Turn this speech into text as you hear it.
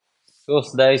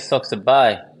Source day stocks to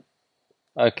buy.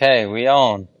 Okay, we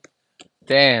on.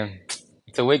 Damn.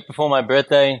 It's a week before my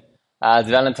birthday. It's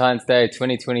Valentine's Day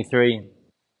 2023.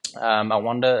 I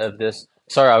wonder if this.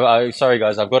 Sorry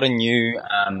guys. I've got a new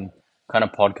kind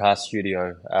of podcast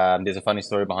studio. There's a funny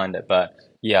story behind it, but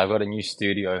yeah, I've got a new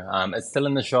studio. It's still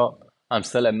in the shop. I'm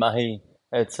still at Mahi.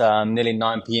 It's nearly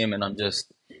 9 p.m. and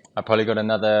I probably got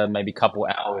another maybe couple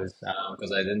hours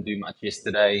because I didn't do much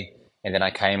yesterday, and then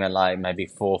I came at like maybe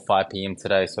 4 or 5 p.m.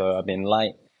 today, so I've been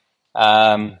late.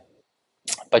 Um,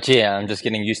 but yeah, I'm just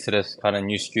getting used to this kind of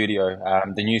new studio.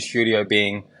 The new studio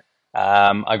being,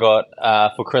 I got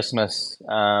for Christmas,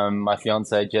 my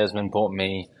fiance Jasmine bought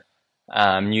me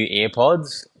new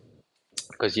AirPods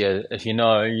because yeah, if you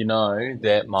know, you know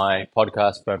that my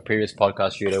previous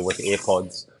podcast studio with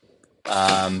AirPods.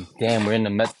 Damn, we're in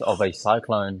the midst of a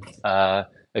cyclone.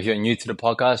 If you're new to the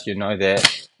podcast, you know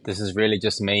that this is really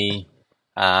just me.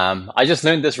 I just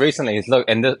learned this recently. Look,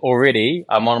 and already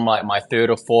I'm on my third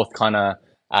or fourth kind of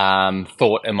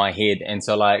thought in my head, and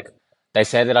so like they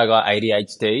say that I got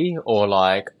ADHD, or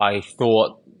like I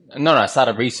thought. No, I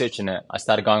started researching it. I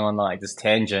started going on like this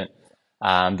tangent,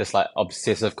 this like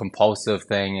obsessive compulsive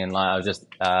thing, and like I was just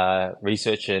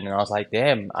researching, and I was like,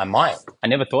 damn, I might. I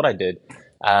never thought I did.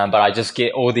 But I just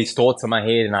get all these thoughts in my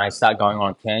head and I start going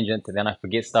on a tangent and then I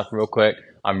forget stuff real quick.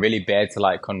 I'm really bad to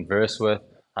like converse with.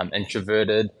 I'm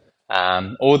introverted.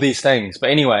 All these things.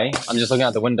 But anyway, I'm just looking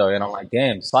out the window and I'm like,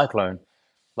 damn, cyclone.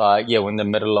 Like, yeah, we're in the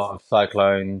middle of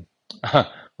cyclone.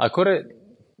 I call it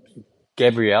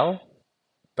Gabrielle,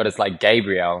 but it's like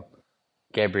Gabrielle.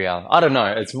 Gabrielle. I don't know.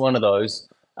 It's one of those.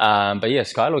 But yeah,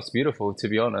 sky looks beautiful, to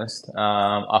be honest.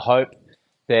 I hope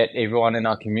that everyone in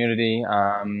our community,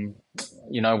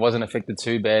 wasn't affected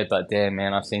too bad. But damn,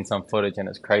 man, I've seen some footage and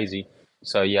it's crazy.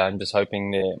 So yeah, I'm just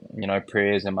hoping that,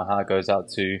 prayers and my heart goes out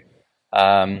to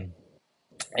um,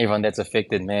 everyone that's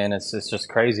affected, man. It's just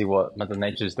crazy what Mother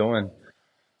Nature's doing.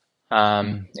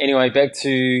 Anyway, back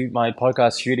to my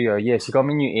podcast studio. Yeah, she got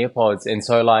me new AirPods, and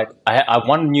so like I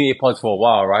wanted new AirPods for a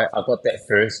while, right? I got that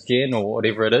first gen or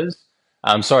whatever it is.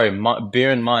 Sorry,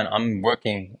 bear in mind I'm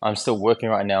working. I'm still working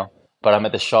right now, but I'm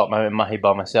at the shop. I'm at Mahi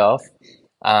by myself.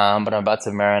 But I'm about to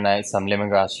marinate some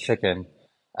lemongrass chicken.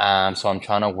 So I'm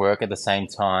trying to work at the same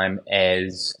time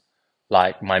as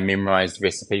like my memorized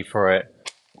recipe for it,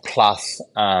 plus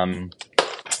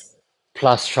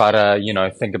plus try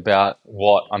to think about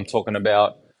what I'm talking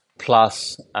about,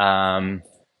 plus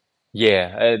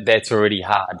yeah, that's already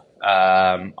hard.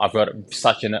 I've got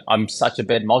I'm such a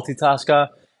bad multitasker,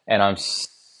 and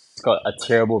got a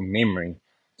terrible memory,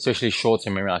 especially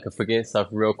short-term memory. I can forget stuff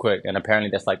real quick, and apparently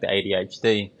that's like the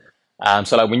ADHD.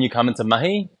 So like when you come into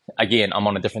Mahi, again, I'm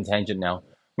on a different tangent now.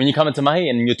 When you come into Mahi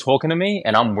and you're talking to me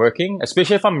and I'm working,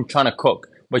 especially if I'm trying to cook,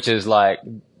 which is like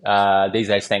these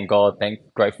days, thank God,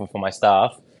 grateful for my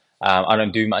staff. I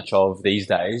don't do much of these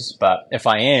days, but if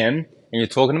I am and you're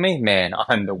talking to me, man,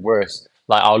 I'm the worst.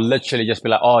 Like I'll literally just be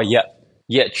like, oh yeah,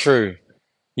 yeah, true,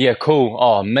 yeah, cool,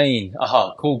 oh mean,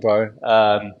 cool, bro.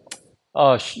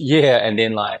 Oh yeah, and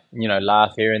then like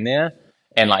laugh here and there,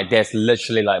 and like that's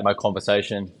literally like my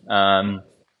conversation.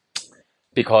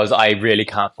 Because I really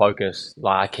can't focus.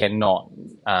 Like I cannot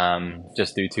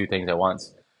just do two things at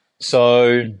once.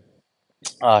 So,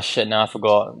 oh shit! Now I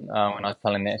forgot when I was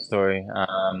telling that story.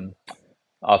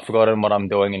 I've forgotten what I'm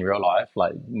doing in real life,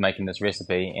 like making this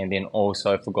recipe, and then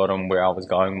also forgotten where I was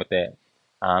going with that.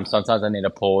 Sometimes I need to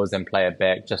pause and play it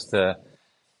back just to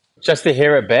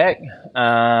hear it back.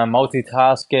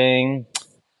 Multitasking.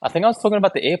 I think I was talking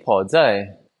about the AirPods,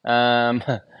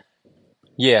 eh?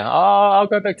 Yeah, I'll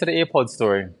go back to the AirPod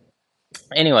story.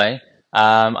 Anyway,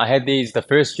 I had the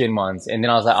first gen ones, and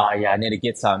then I was like, oh yeah, I need to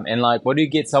get some. And like, what do you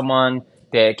get someone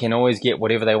that can always get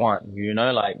whatever they want?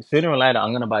 Like sooner or later,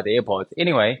 I'm gonna buy the AirPods.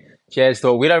 Anyway, Jazz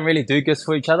thought we don't really do gifts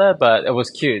for each other, but it was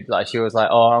cute. Like she was like,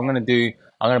 oh, I'm gonna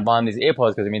buy them these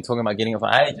AirPods because I've been talking about getting it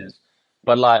for ages.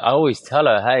 But like, I always tell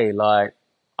her, hey, like,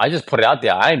 I just put it out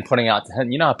there. I ain't putting out to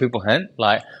hint. You know how people hint?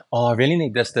 Like, oh, I really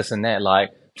need this, this, and that.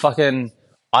 Like, fucking,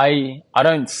 I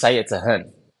don't say it to hint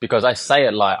because I say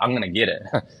it like I'm gonna get it.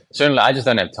 Certainly, I just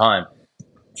don't have time.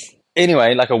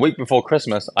 Anyway, like a week before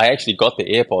Christmas, I actually got the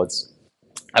AirPods.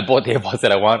 I bought the AirPods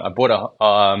that I want. I bought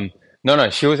no, no,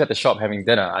 she was at the shop having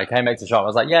dinner. I came back to the shop. I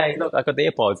was like, yeah, look, I got the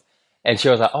AirPods. And she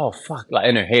was like, oh, fuck. Like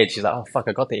in her head, she's like, oh, fuck,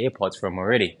 I got the AirPods from him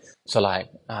already. So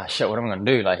like, ah, shit, what am I going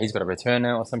to do? Like, he's got to return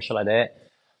it or some shit like that.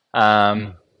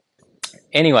 Um,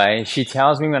 anyway, she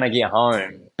tells me when I get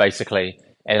home, basically.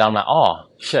 And I'm like, oh,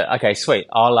 shit, okay, sweet.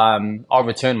 I'll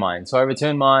return mine. So I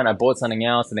returned mine. I bought something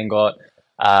else and then got,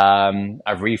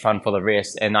 a refund for the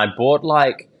rest. And I bought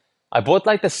like I bought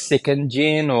like the second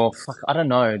gen or fuck, I don't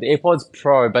know, the AirPods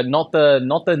Pro, but not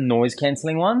the noise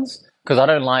canceling ones because I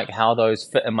don't like how those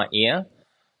fit in my ear.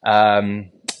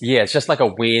 Um, yeah, it's just like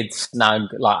a weird snug.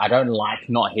 Like I don't like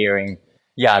not hearing.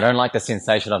 Yeah, I don't like the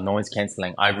sensation of noise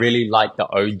canceling. I really like the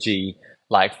OG,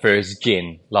 like first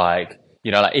gen. Like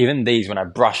like even these when I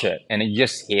brush it and you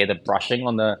just hear the brushing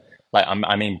on the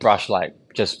I mean brush like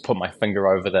just put my finger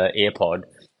over the AirPod.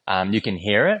 You can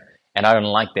hear it, and I don't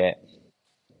like that.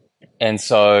 And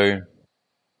so,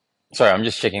 sorry, I'm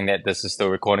just checking that this is still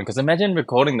recording because imagine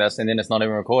recording this and then it's not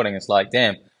even recording. It's like,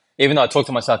 damn, even though I talk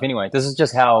to myself anyway, this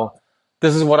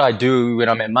is what I do when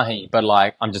I'm at Mahi, but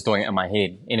like, I'm just doing it in my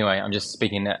head. Anyway, I'm just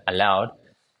speaking it aloud.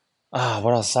 What I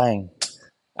was saying.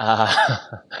 Uh,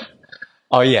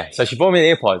 oh yeah. So she bought me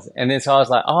the AirPods and then so I was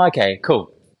like, oh, okay,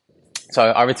 cool. So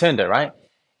I returned it, right?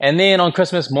 And then on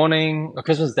Christmas morning, or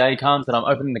Christmas Day comes and I'm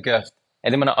opening the gift.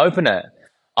 And then when I open it,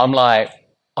 I'm like,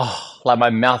 oh, like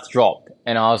my mouth dropped.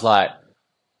 And I was like,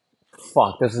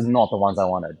 fuck, this is not the ones I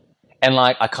wanted. And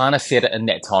like I kind of said it in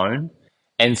that tone.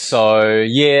 And so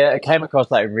yeah, it came across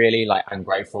like really like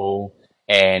ungrateful.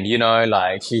 And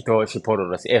like she thought she put all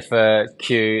this effort,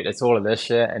 cute, it's all of this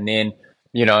shit. And then,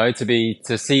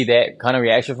 to see that kind of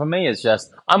reaction from me is just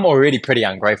I'm already pretty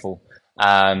ungrateful.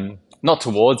 Not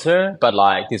towards her, but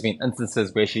like there's been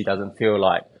instances where she doesn't feel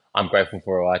like I'm grateful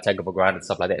for her, I take her for granted,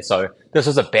 stuff like that. So this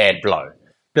was a bad blow.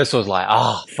 This was like,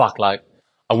 oh fuck, like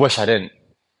I wish I didn't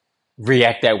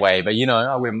react that way. But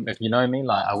if you know me,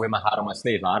 like I wear my heart on my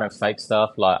sleeve. Like I don't fake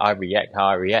stuff. Like I react how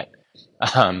I react.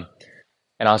 Um,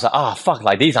 and I was like, oh fuck,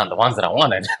 like these aren't the ones that I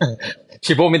wanted.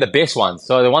 She bought me the best ones.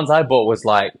 So the ones I bought was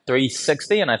like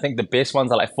 360, and I think the best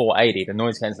ones are like 480. The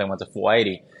noise cancelling ones are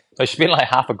 480. So she spent like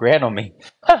half a grand on me.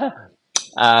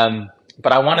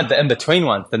 But I wanted the in between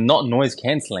ones, the not noise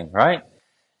cancelling, right?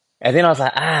 And then I was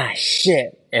like,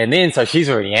 shit. And then so she's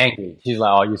already angry. She's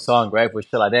like, oh, you're so ungrateful,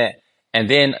 shit like that. And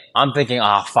then I'm thinking,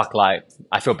 fuck, like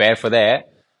I feel bad for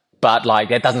that, but like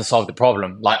that doesn't solve the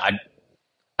problem. Like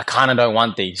I kind of don't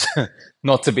want these,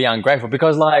 not to be ungrateful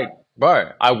because like,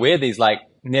 bro, I wear these like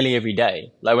nearly every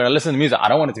day. Like when I listen to music, I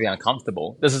don't want it to be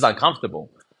uncomfortable. This is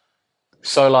uncomfortable.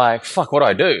 So like, fuck, what do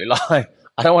I do? Like,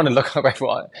 I don't want to look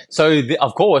ungrateful. So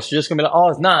of course, you're just gonna be like, oh,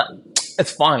 it's not,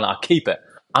 it's fine. Like, I'll keep it.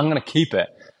 I'm gonna keep it,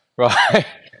 right?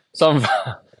 So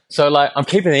so like, I'm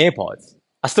keeping the AirPods.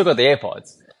 I still got the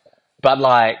AirPods, but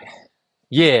like,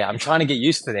 yeah, I'm trying to get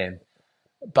used to them,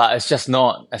 but it's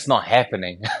not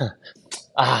happening.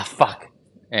 Fuck.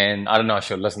 And I don't know if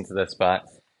she'll listen to this, but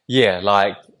yeah,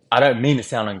 like, I don't mean to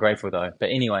sound ungrateful though. But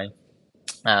anyway,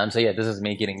 so yeah, this is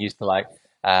me getting used to like,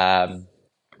 um,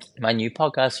 my new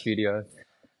podcast studio.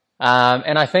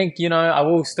 And I think, I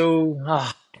will still,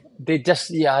 they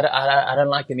just, yeah, I don't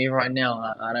like them even right now.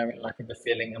 I don't really like the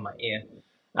feeling in my ear.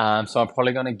 So I'm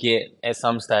probably gonna get at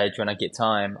some stage when I get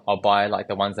time, I'll buy like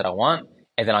the ones that I want,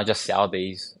 and then I just sell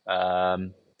these.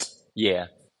 Yeah,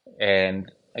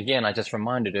 and again, I just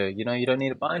reminded her, you don't need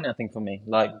to buy nothing for me.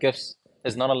 Like gifts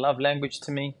is not a love language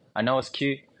to me. I know it's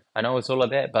cute, I know it's all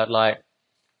of that, but like,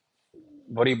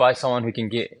 what do you buy someone who can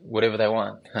get whatever they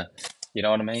want? You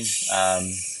know what I mean?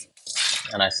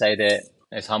 And I say that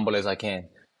as humble as I can.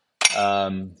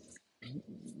 Um,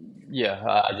 yeah,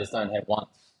 I just don't have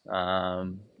wants.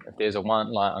 If there's a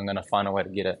want, like I'm gonna find a way to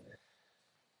get it.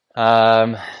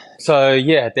 Um, so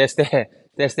yeah, that's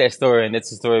that story, and that's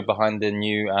the story behind the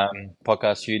new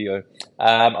podcast studio.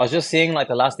 I was just seeing like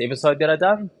the last episode that I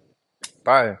done,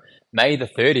 bro, May the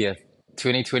 30th,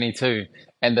 2022,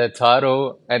 and the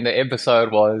title and the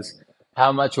episode was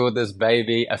 "How much will this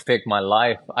baby affect my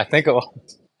life?" I think it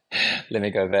was. Let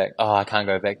me go back. Oh, I can't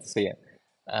go back to see it.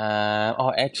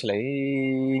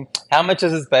 Actually, how much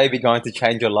is this baby going to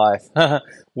change your life?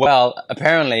 Well,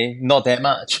 apparently not that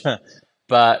much,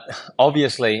 but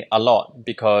obviously a lot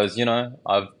because,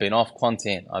 I've been off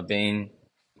content.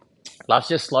 Life's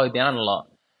just slowed down a lot.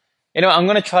 I'm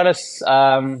going to try to,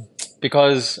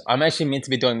 because I'm actually meant to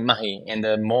be doing mahi, and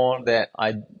the more that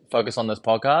I focus on this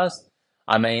podcast,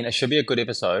 I mean, it should be a good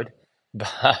episode,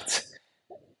 but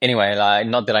anyway, like,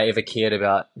 not that I ever cared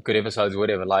about good episodes or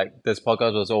whatever. Like, this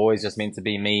podcast was always just meant to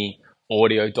be me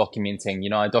audio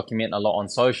documenting. I document a lot on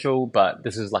social, but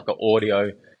this is like an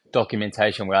audio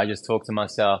documentation where I just talk to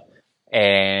myself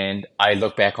and I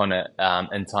look back on it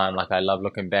in time. Like, I love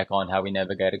looking back on how we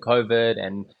navigated COVID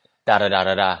and da da da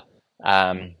da da.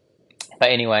 Um, but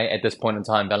anyway, at this point in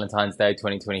time, Valentine's Day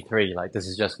 2023, like, this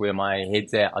is just where my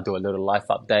head's at. I'll do a little life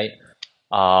update.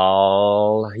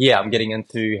 Yeah, I'm getting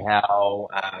into how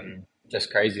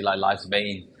just crazy like life's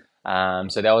been.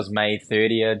 So that was May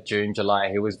 30th, June, July.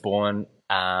 He was born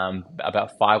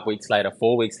about 5 weeks later,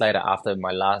 4 weeks later after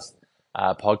my last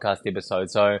podcast episode.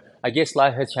 So I guess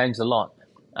life has changed a lot.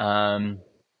 Um,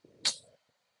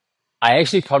 I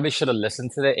actually probably should have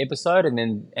listened to that episode and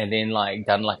then like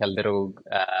done like a little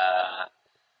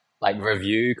like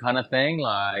review kind of thing,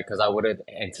 like because I would have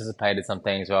anticipated some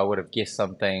things or I would have guessed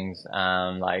some things,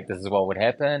 like this is what would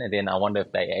happen, and then I wonder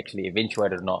if they actually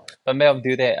eventuated or not. But maybe I'll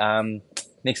do that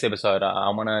next episode. I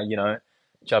want to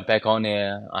jump back on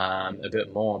there a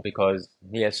bit more because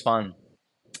yeah, it's fun.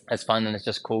 It's fun and it's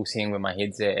just cool seeing where my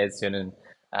head's at certain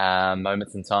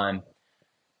moments in time.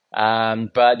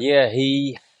 But yeah,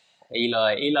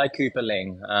 Eli Cooper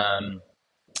Lang.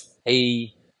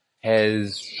 He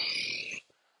has.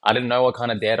 I didn't know what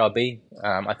kind of dad I'd be.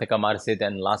 I think I might have said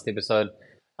that in the last episode.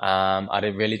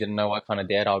 Really didn't know what kind of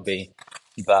dad I'd be,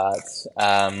 but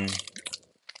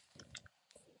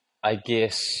I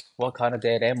guess what kind of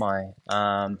dad am I?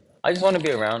 I just want to be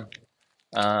around.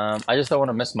 I just don't want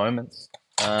to miss moments.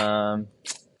 Um,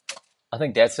 I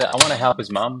think that's it. I want to help his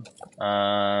mum.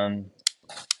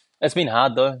 It's been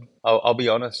hard though. I'll be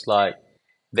honest. Like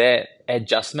that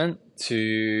adjustment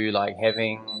to like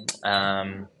having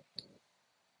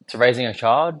to raising a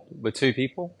child with two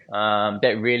people,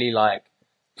 that really like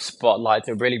spotlights,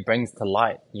 it really brings to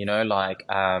light, like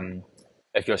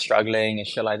if you're struggling and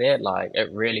shit like that, like it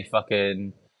really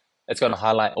fucking it's gonna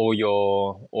highlight all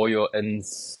your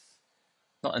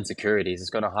not insecurities, it's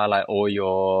gonna highlight all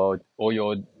your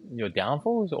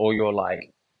downfalls, all your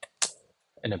like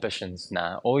inhibitions,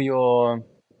 all your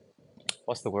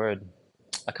what's the word?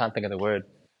 I can't think of the word.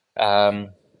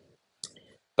 Um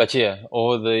but yeah,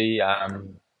 all the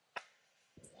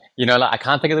like I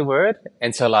can't think of the word,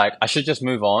 and so like I should just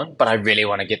move on, but I really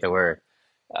want to get the word.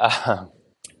 Uh,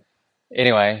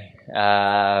 anyway,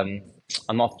 I'm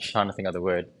not trying to think of the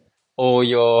word. Or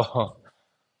your,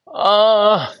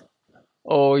 uh,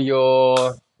 or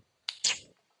your,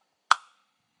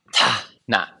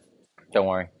 nah, don't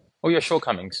worry. Or your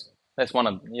shortcomings. That's one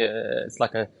of, yeah, it's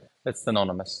like it's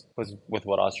synonymous with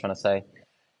what I was trying to say.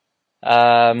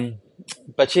 Um,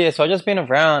 but yeah, so I just been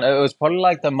around. It was probably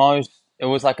like it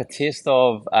was like a test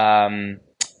of,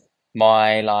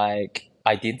 my like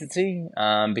identity,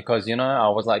 because I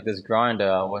was like this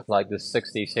grinder. I was like this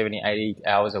 60, 70, 80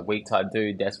 hours a week type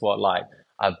dude. That's what like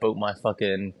I built my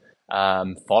fucking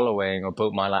following or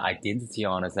built my like identity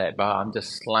on, is that bro, I'm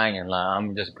just slanging, like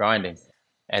I'm just grinding.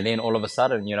 And then all of a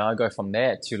sudden, I go from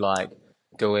that to like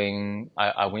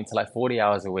I went to like 40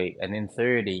 hours a week and then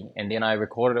 30, and then I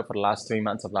recorded it for the last 3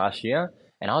 months of last year,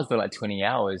 and I was doing like 20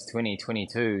 hours, 20,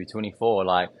 22, 24.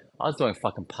 Like I was doing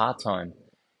fucking part-time,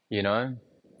 you know?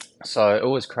 So it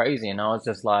was crazy, and I was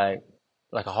just like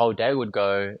a whole day would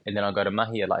go, and then I'd go to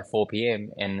Mahi at like 4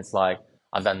 p.m., and it's like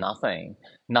I've done nothing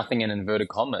in inverted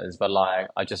commas, but like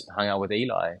I just hung out with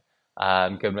Eli,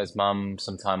 giving his mum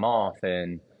some time off,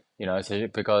 and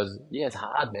because yeah, it's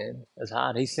hard, man. It's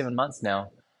hard. He's 7 months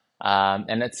now,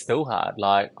 and it's still hard.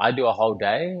 Like I do a whole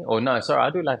day, or no, sorry,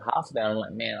 I do like half a day. I'm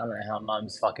like, man, I don't know how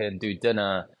mums fucking do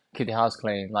dinner, keep the house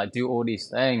clean, like do all these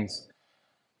things.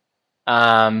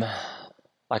 Um,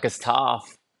 like it's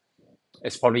tough.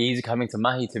 It's probably easy coming to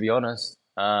Mahi, to be honest.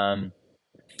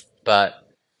 But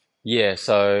yeah,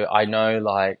 so I know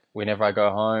like whenever I go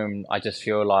home, I just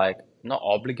feel like not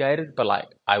obligated, but like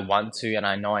I want to, and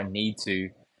I know I need to,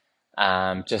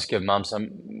 just give mum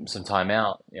some time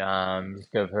out.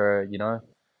 Just give her,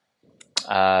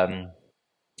 Um,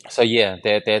 so yeah,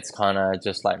 that's kind of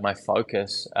just like my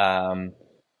focus.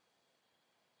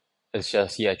 It's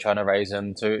just yeah, trying to raise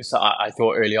him too. So I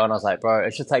thought early on, I was like, bro,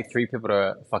 it should take three people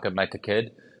to fucking make a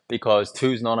kid because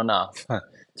two's not enough.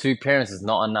 Two parents is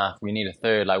not enough. We need a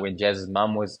third. Like when Jazz's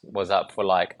mum was up for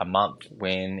like a month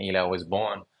when Eli was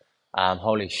born.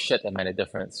 Holy shit, that made a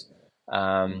difference.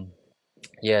 Um,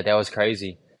 yeah, that was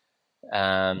crazy.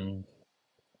 Um,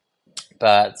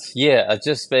 but yeah, I've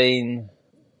just been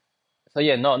so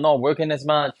yeah, not working as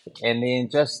much, and then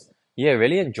just yeah,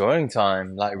 really enjoying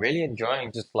time, like really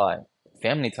enjoying just like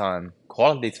family time,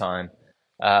 quality time.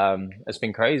 It's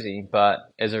been crazy, but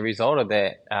as a result of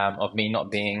that, of me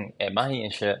not being at Mahi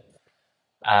and shit,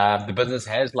 the business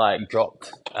has like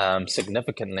dropped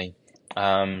significantly.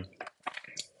 Um,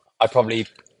 I probably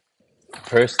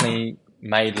personally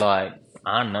made like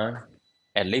I don't know,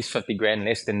 at least 50 grand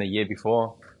less than the year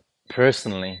before.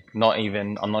 Personally, I'm not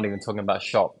even talking about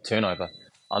shop turnover.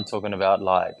 I'm talking about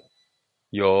like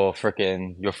your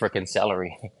freaking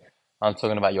salary. I'm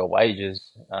talking about your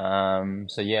wages.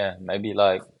 So yeah, maybe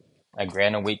like a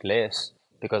grand a week less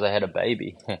because I had a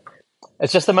baby.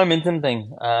 It's just a momentum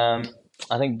thing. I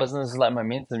think business is like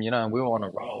momentum. We were on a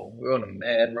roll. We were on a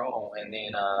mad roll, and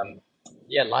then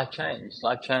yeah, life changed.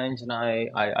 Life changed, and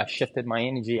I shifted my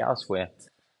energy elsewhere.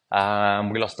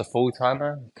 We lost a full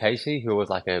timer, Casey, who was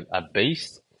like a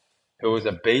beast, who was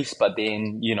a beast. But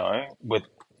then, with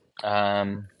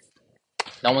um,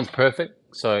 no one's perfect,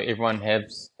 so everyone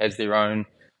has their own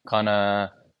kind of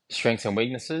strengths and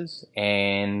weaknesses.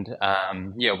 And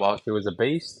yeah, while she was a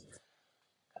beast,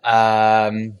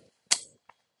 um,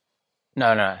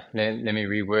 no, no, let me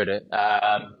reword it.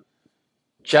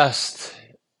 Just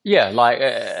yeah, like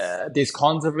there's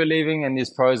cons of relieving and there's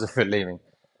pros of relieving.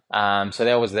 So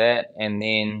that was that, and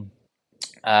then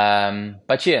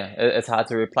but yeah, it's hard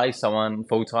to replace someone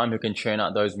full time who can churn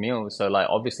out those meals. So like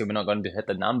obviously we're not going to hit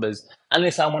the numbers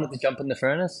unless I wanted to jump in the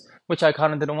furnace, which I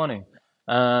kind of didn't want to.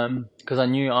 Because I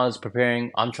knew I was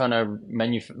preparing. I'm trying to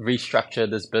restructure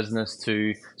this business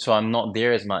to so I'm not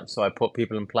there as much. So I put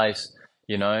people in place,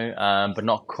 but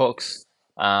not cooks.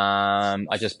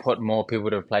 I just put more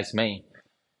people to replace me.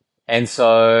 And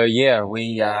so yeah,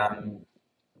 we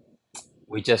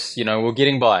just we're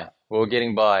getting by. We're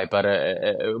getting by, but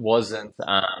it wasn't.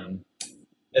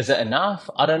 Is it enough?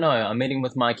 I don't know. I'm meeting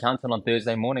with my accountant on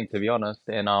Thursday morning, to be honest,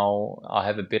 and I'll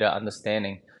have a better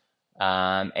understanding.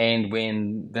 And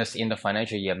when this end of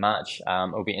financial year, March,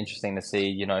 it'll be interesting to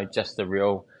see, just the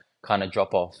real kind of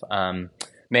drop off.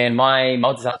 Man, my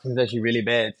multitasking is actually really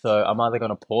bad, so I'm either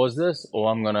gonna pause this or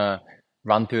I'm gonna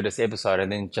run through this episode and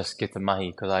then just get to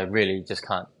mahi because I really just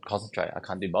can't concentrate. I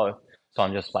can't do both, so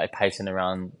I'm just like pacing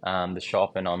around the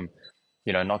shop and I'm,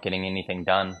 not getting anything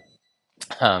done.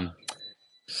 Um,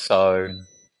 so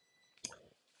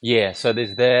yeah, so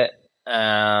there's that.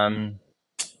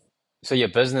 So yeah,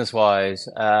 business wise,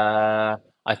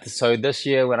 so this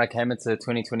year when I came into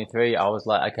 2023, I was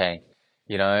like, okay,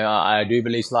 I do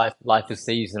believe life is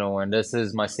seasonal, and this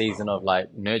is my season of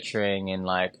like nurturing and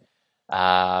like,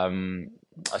 um,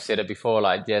 I said it before,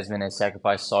 like Jasmine has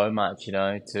sacrificed so much,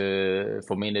 to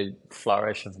for me to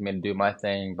flourish and for me to do my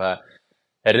thing, but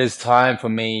it is time for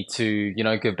me to,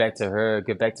 give back to her,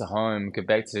 give back to home, give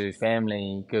back to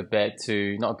family, give back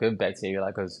to, not give back to you,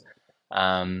 like, because,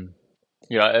 um,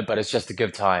 but it's just to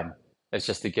give time. It's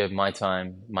just to give my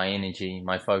time, my energy,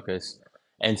 my focus.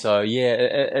 And so, yeah,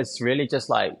 it's really just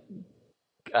like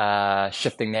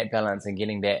shifting that balance and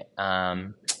getting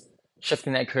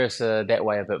shifting that cursor that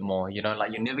way a bit more.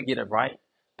 Like you never get it right,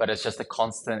 but it's just a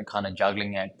constant kind of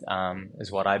juggling act,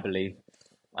 is what I believe.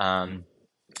 Um,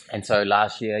 and so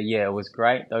last year, yeah, it was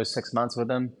great. Those 6 months with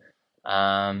him.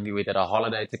 We did a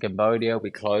holiday to Cambodia.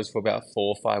 We closed for about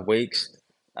 4 or 5 weeks.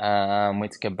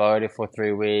 Went to Cambodia for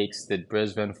 3 weeks. Did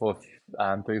Brisbane for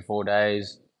 3 or 4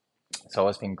 days. So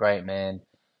it's been great, man.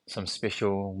 Some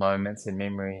special moments and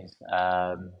memories.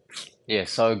 Yeah,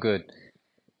 so good.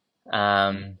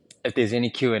 If there's any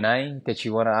Q&A that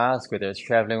you want to ask, whether it's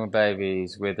traveling with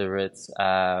babies, whether it's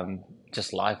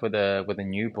just life with a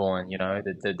newborn,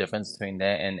 the difference between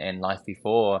that and life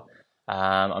before,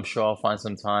 I'm sure I'll find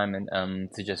some time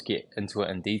and to just get into it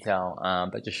in detail.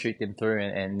 But just shoot them through,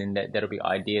 and then that'll be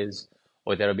ideas,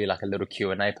 or that'll be like a little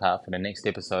Q&A part for the next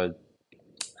episode.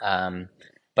 Um,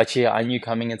 but yeah, I knew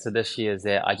coming into this year is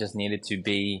that I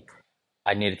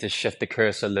needed to shift the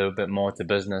curse a little bit more to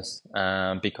business,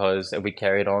 because if we do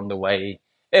carry on,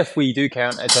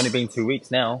 it's only been 2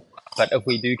 weeks now, but if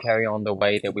we do carry on the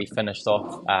way that we finished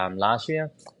off last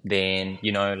year, then,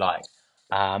 like,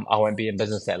 I won't be in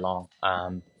business that long.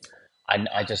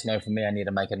 I just know for me, I need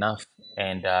to make enough.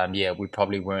 And yeah, we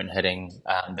probably weren't hitting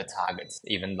the targets,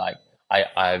 even like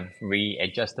I've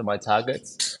readjusted my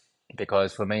targets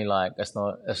because for me, like, it's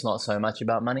not so much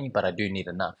about money, but I do need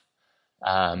enough.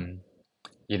 Um,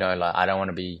 like I don't want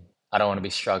to be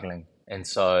struggling. And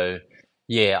so,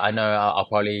 yeah, I know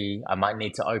I might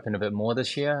need to open a bit more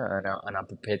this year, and I'm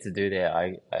prepared to do that.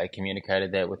 I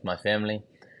communicated that with my family.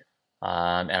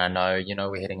 And I know,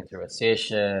 we're heading into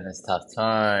recession, it's tough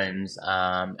times.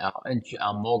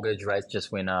 Our mortgage rates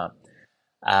just went up.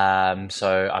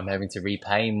 So I'm having to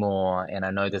repay more, and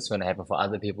I know that's going to happen for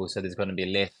other people. So there's going to be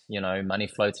less, money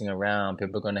floating around.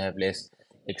 People are going to have less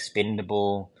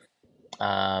expendable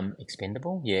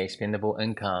expendable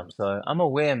income. So I'm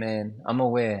aware, man. I'm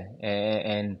aware,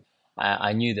 and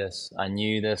I knew this. I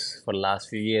knew this for the last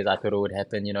few years. I thought it would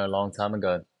happen, a long time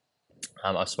ago.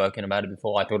 I've spoken about it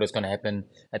before. I thought it was going to happen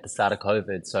at the start of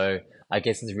COVID. So I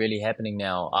guess it's really happening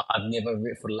now. I've never,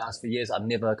 for the last few years, I've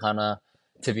never kind of,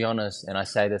 to be honest, and I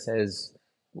say this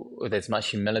with as much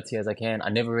humility as I can, I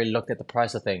never really looked at the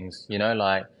price of things,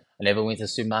 like I never went to the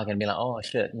supermarket and be like, oh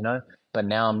shit, but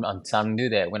now I'm starting to do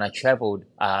that. When I traveled,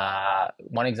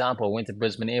 one example, I went to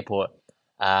Brisbane Airport.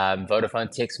 Vodafone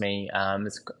texted me,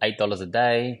 it's $8 a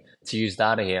day to use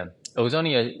data here. It was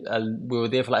only we were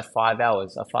there for like 5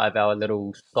 hours, a 5 hour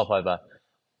little stopover.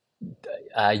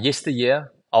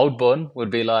 Yesteryear, Old Bun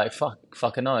would be like,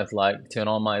 fucking oath, like turn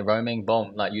on my roaming,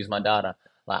 boom, like use my data.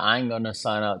 Like I ain't gonna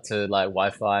sign up to like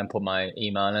Wi-Fi and put my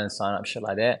email in and sign up shit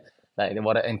like that. Like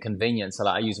what an inconvenience. So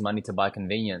like I use money to buy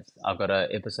convenience. I've got an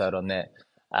episode on that.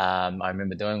 I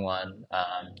remember doing one.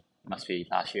 Must be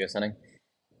last year or something.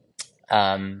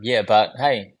 Yeah, but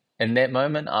hey, in that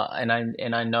moment,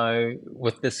 and I know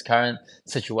with this current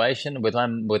situation, with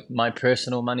my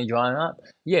personal money drying up,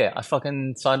 yeah, I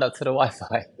fucking signed up to the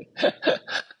Wi-Fi.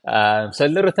 So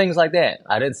little things like that.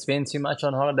 I didn't spend too much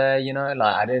on holiday,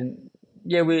 like I didn't.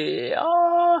 Yeah,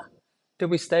 did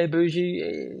we stay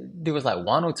bougie? There was like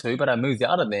one or two, but I moved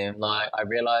out of them. Like I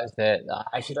realized that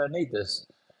I actually don't need this.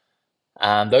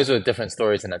 Those were different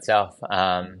stories in itself.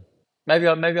 Maybe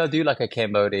I'll do like a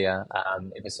Cambodia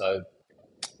episode,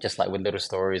 just like with little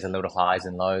stories and little highs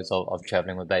and lows of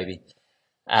traveling with baby.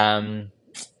 Um,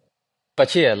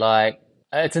 but yeah, like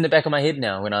it's in the back of my head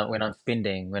now when I'm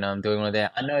spending, when I'm doing all of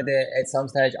that. I know that at some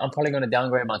stage I'm probably going to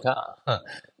downgrade my car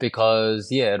because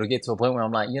yeah, it'll get to a point where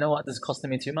I'm like, you know what, this is costing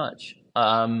me too much.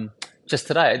 Just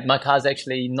today, my car's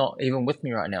actually not even with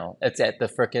me right now. It's at the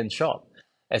freaking shop.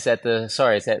 It's at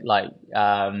like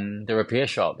the repair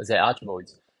shop. It's at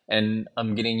Archibald's, and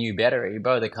I'm getting a new battery,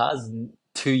 bro. The car's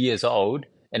 2 years old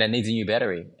and it needs a new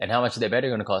battery. And how much is that battery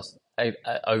going to cost?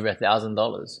 Over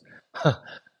 $1,000.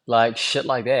 Like shit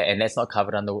like that, and that's not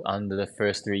covered under the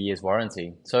first 3 years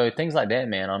warranty. So things like that,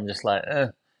 man, I'm just like,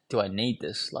 do I need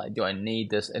this? Like, do I need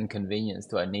this inconvenience?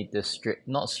 Do I need this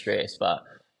not stress, but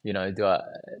do I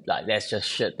like that's just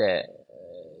shit that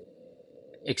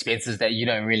expenses that you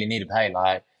don't really need to pay.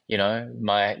 Like,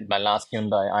 my last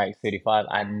Hyundai iX35,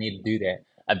 I didn't need to do that.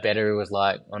 A battery was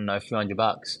like, I don't know, a few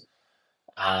 $100.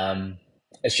 Um,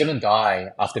 it shouldn't die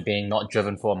after being not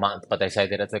driven for a month, but they say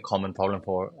that it's a common problem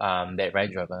for that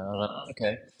Range Rover. And I was like,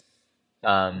 okay.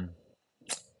 Um,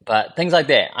 but things like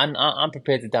that, I'm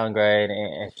prepared to downgrade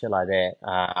and shit like that.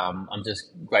 I'm just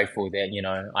grateful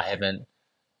that I haven't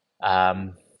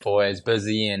for as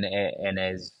busy and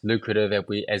as lucrative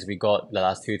as we got the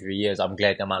last 2 3 years. I'm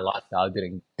glad that my lifestyle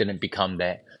didn't become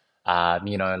that.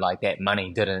 Like that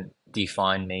money didn't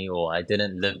define me, or I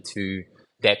didn't live to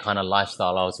that kind of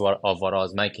lifestyle of what I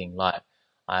was making. Like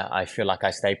I feel like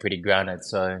I stay pretty grounded,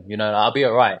 so I'll be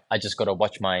all right. I just gotta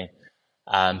watch my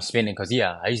spending, because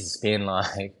yeah, I used to spend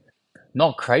like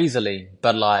not crazily,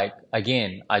 but like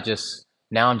again,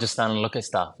 now I'm just starting to look at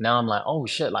stuff. Now I'm like, oh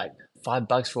shit, like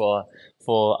 $5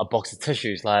 for a box of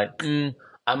tissues. Like,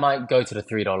 I might go to the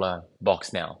 $3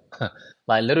 box now.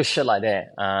 Like little shit like that.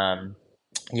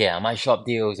 Yeah, I might shop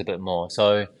deals a bit more.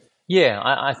 So yeah,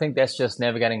 I think that's just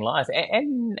navigating life,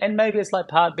 and maybe it's like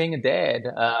part being a dad.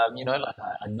 Like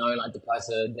I know like the price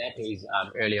of nappies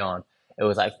early on, it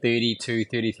was like 32,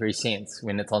 33 cents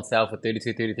when it's on sale for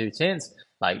 32, 33 cents.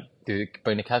 Like,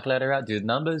 bring the calculator out, do the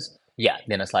numbers. Yeah,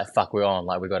 then it's like fuck, we're on.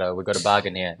 Like we got a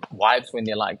bargain here. Wipes when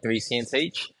they're like 3 cents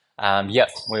each. Yep,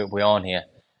 we're on here.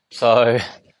 So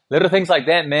little things like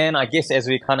that, man. I guess as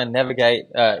we kind of navigate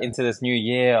into this new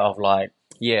year of like,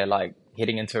 yeah, like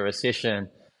heading into a recession,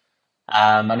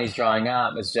 money's drying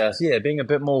up. It's just, yeah, being a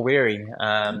bit more wary.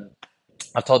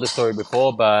 I've told this story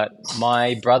before, but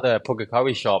my brother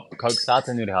Pukekohe shop, Coke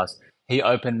Starter Noodle House, he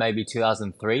opened maybe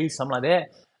 2003, something like that.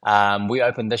 We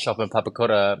opened this shop in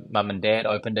Papakura. Mum and Dad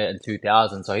opened it in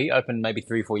 2000, so he opened maybe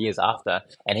 3 4 years after,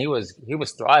 and he was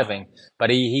thriving.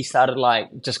 But he started like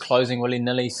just closing willy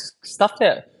nilly stuff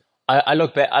that I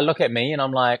look back, I look at me, and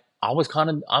I'm like,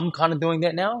 I'm kind of doing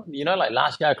that now. Like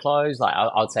last year I closed. Like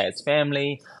I'd say it's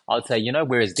family. I'd say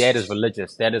whereas Dad is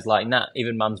religious. Dad is like, nah,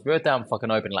 even Mum's birthday I'm fucking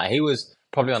open. Like he was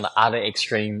probably on the other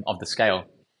extreme of the scale.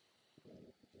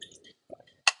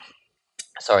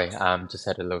 Sorry, just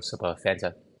had a little sip of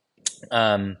Fanta.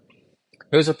 Um,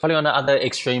 he was probably on the other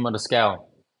extreme of the scale.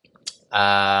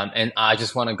 And I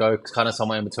just want to go kind of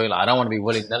somewhere in between. Like I don't want to be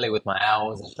willy nilly with my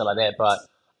hours and stuff like that. But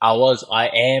I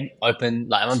am open.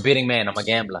 Like I'm a betting man. I'm a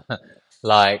gambler.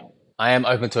 Like I am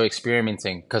open to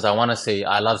experimenting because I want to see.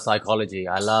 I love psychology.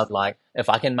 I love like if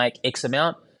I can make X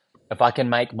amount, if I can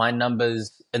make my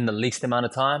numbers in the least amount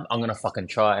of time, I'm gonna fucking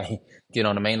try. Do you know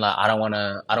what I mean? Like I don't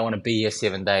wanna be here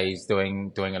 7 days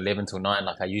doing 11 till 9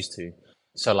 like I used to.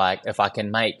 So like if I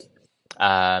can make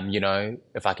my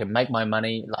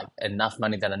money like enough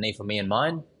money that I need for me and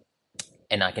mine,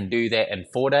 and I can do that in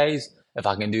 4 days, if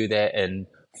I can do that in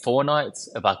 4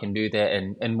 nights, if I can do that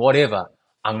in whatever,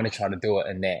 I'm gonna try to do it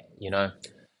in that.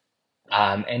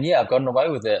 And yeah, I've gotten away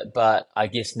with it, but I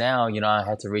guess now, I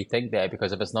had to rethink that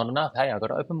because if it's not enough, hey, I got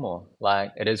to open more.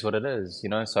 Like it is what it is.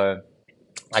 So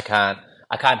I can't,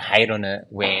 I can't hate on it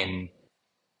when,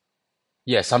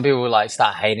 yeah, some people like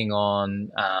start hating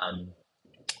on,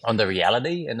 on the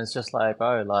reality, and it's just like,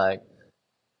 oh, like,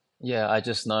 yeah, I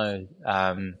just know,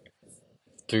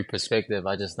 through perspective,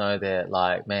 I just know that,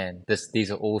 like, man,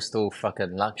 these are all still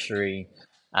fucking luxury.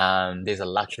 These are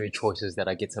luxury choices that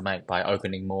I get to make by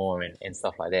opening more and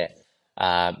stuff like that.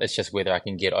 It's just whether I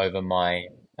can get over my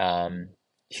hum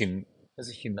is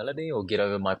it humility, or get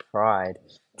over my pride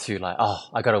to, like, oh,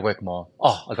 I gotta work more.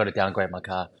 Oh, I gotta downgrade my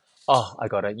car. Oh, I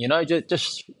gotta,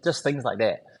 just things like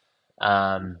that.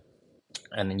 Um,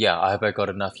 and yeah, I hope I got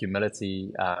enough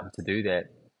humility to do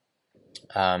that.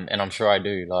 And I'm sure I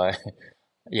do. Like,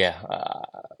 yeah,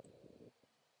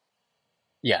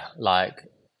 yeah, like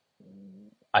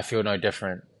I feel no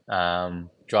different.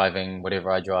 Driving whatever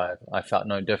I drive, I felt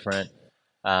no different.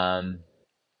 Um,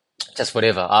 just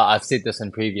whatever. I've said this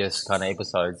in previous kind of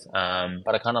episodes,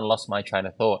 but I kind of lost my train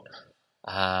of thought.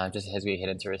 Just as we head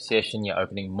into recession, you're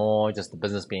opening more, just the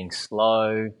business being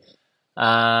slow.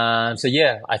 So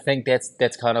yeah, I think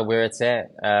that's kind of where it's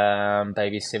at.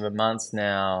 Maybe 7 months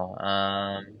now.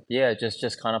 Yeah,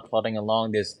 just kind of plodding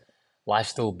along. There's life's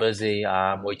still busy.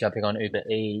 We're jumping on Uber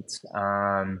Eats.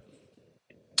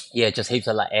 Yeah, just heaps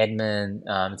of like admin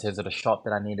in terms of the shop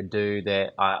that I need to do.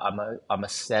 That I'm a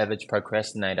savage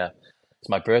procrastinator. It's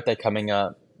my birthday coming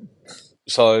up,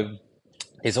 so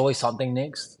there's always something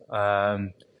next.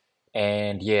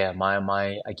 And yeah,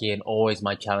 my again, always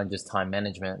my challenge is time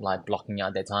management, like blocking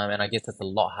out that time. And I guess it's a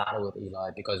lot harder with Eli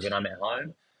because when I'm at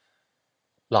home,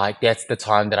 like that's the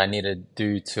time that I need to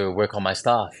do to work on my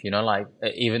stuff, like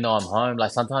even though I'm home,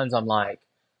 like sometimes I'm like,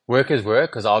 work is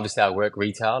work because obviously I work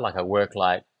retail, like I work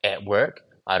like at work.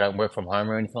 I don't work from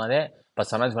home or anything like that. But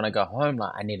sometimes when I go home,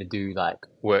 like I need to do like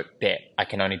work that I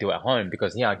can only do at home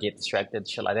because I get distracted,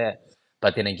 shit like that.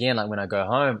 But then again, like when I go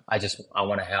home, I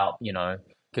want to help,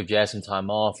 give Jazz some time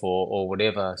off or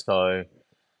whatever. So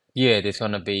yeah, there's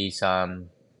gonna be some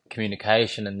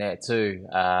communication in that too.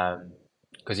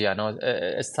 Because yeah, I know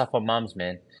it's tough on mums,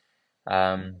 man.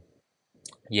 Um,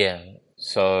 yeah,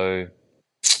 so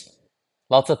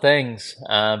lots of things.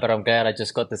 But I'm glad I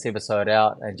just got this episode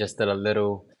out and just did a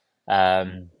little.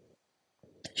 Um,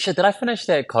 Shit, did I finish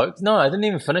that Coke? No, I didn't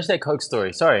even finish that Coke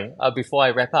story. Sorry. Before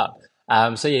I wrap up.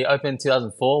 So yeah, opened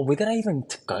 2004. Where did I even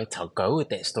go with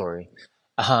that story?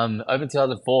 Opened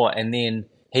 2004, and then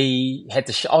he had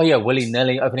to. Oh yeah, willy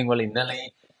nilly, opening willy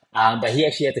nilly. But he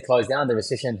actually had to close down. The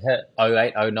recession hit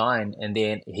 08, 09, and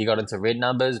then he got into red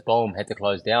numbers. Boom, had to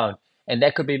close down. And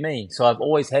that could be me. So I've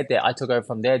always had that. I took over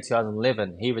from there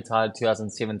 2011. He retired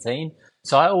 2017.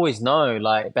 So I always know,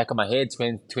 like, back of my head,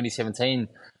 2017,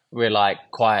 we're like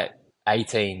quite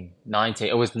 18, 19.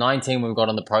 It was 19 when we got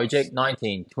on the project,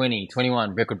 19, 20,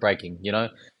 21, record breaking,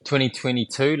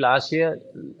 2022 last year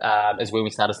is when we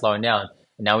started slowing down.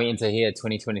 And now we enter here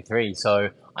 2023. So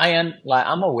I'm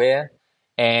aware.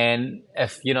 And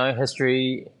if,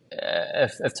 history,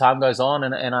 if time goes on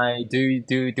and I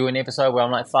do an episode where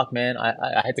I'm like, fuck, man,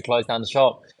 I had to close down the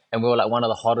shop and we were like one of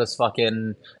the hottest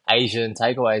fucking Asian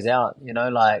takeaways out,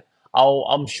 like,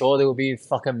 I'm sure there will be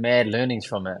fucking mad learnings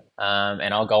from it.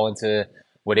 And I'll go into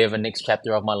whatever next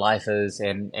chapter of my life is,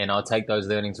 and I'll take those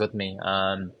learnings with me.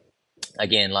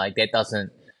 Again, like that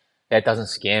doesn't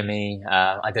scare me.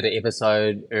 I did an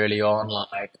episode early on,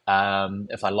 like,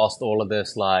 if I lost all of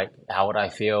this, like, how would I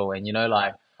feel? And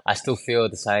like, I still feel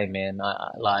the same, man. I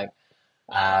would like,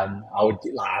 I'm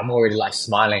already like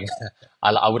smiling.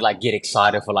 I would like get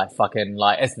excited for like fucking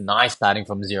like it's nice starting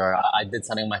from zero. I did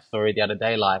something on my story the other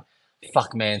day, like,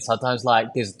 fuck, man. Sometimes like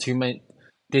there's too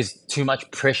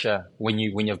much pressure when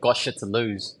you've got shit to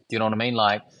lose. Do you know what I mean?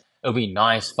 Like, it'll be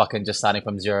nice fucking just starting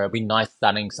from zero. It'll be nice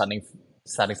starting something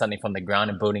from the ground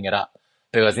and building it up,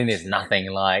 because then there's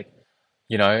nothing like,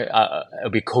 it'll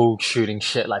be cool shooting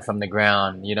shit like from the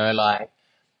ground. Like,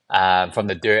 from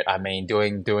the dirt. I mean,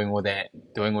 doing all that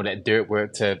dirt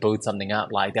work to build something up.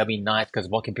 Like, that'd be nice because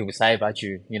what can people say about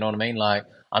you? You know what I mean? Like,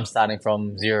 I'm starting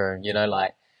from zero.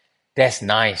 Like, that's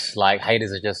nice. Like,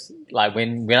 haters are just like,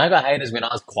 when I got haters when I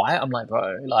was quiet, I'm like,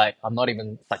 bro, like, I'm not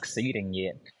even succeeding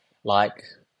yet. Like,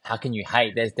 how can you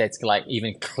hate? That's like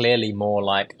even clearly more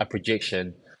like a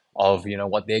projection of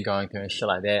what they're going through and shit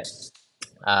like that.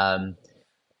 Um.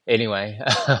 Anyway,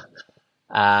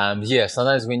 yeah,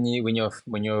 sometimes when you're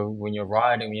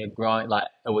riding, when you're growing, like,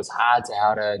 it was hard to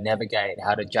how to navigate,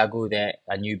 how to juggle that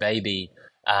a new baby,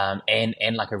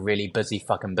 and like a really busy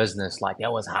fucking business. Like,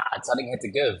 that was hard. Something had to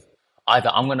give. Either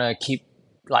I'm gonna keep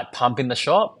like pumping the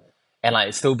shop and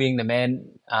like still being the man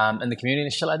in the community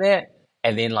and shit like that,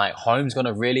 and then like home's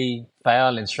gonna really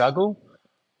fail and struggle,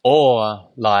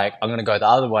 or like I'm gonna go the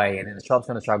other way and then the shop's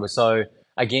gonna struggle. So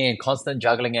again, constant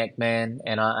juggling act, man.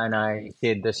 And I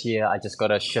said this year I just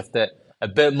gotta shift it. a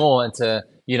bit more into,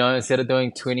 instead of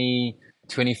doing 20,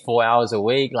 24 hours a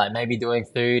week, like maybe doing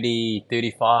 30,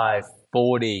 35,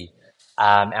 40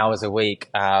 hours a week.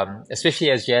 Especially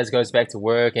as Jazz goes back to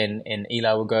work and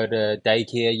Eli will go to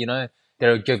daycare,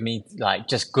 that'll give me like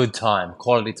just good time,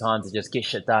 quality time to just get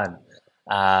shit done,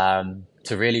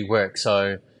 to really work.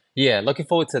 So yeah, looking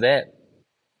forward to that.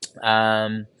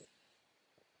 Um,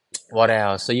 what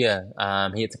else? So yeah,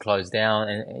 he had to close down,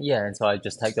 and yeah, and so I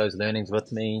just take those learnings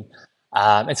with me.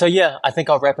 And so yeah, I think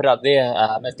I'll wrap it up there.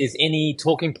 If there's any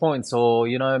talking points, or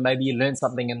maybe you learned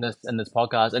something in this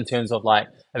podcast in terms of like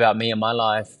about me and my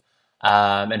life,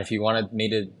 and if you wanted me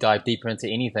to dive deeper into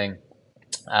anything,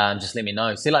 just let me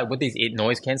know. See, like with these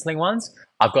noise canceling ones,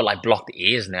 I've got like blocked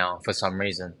ears now for some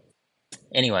reason.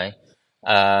 Anyway,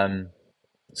 um,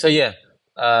 so yeah,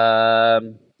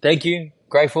 thank you,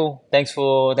 grateful. Thanks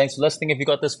for listening. If you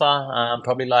got this far,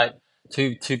 probably like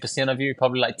 2% of you,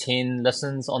 probably like 10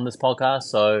 listens on this podcast.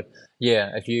 So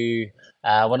yeah, if you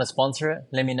want to sponsor it,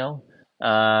 let me know.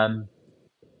 But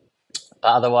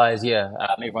otherwise, yeah,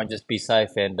 everyone just be safe,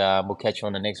 and we'll catch you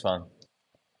on the next one.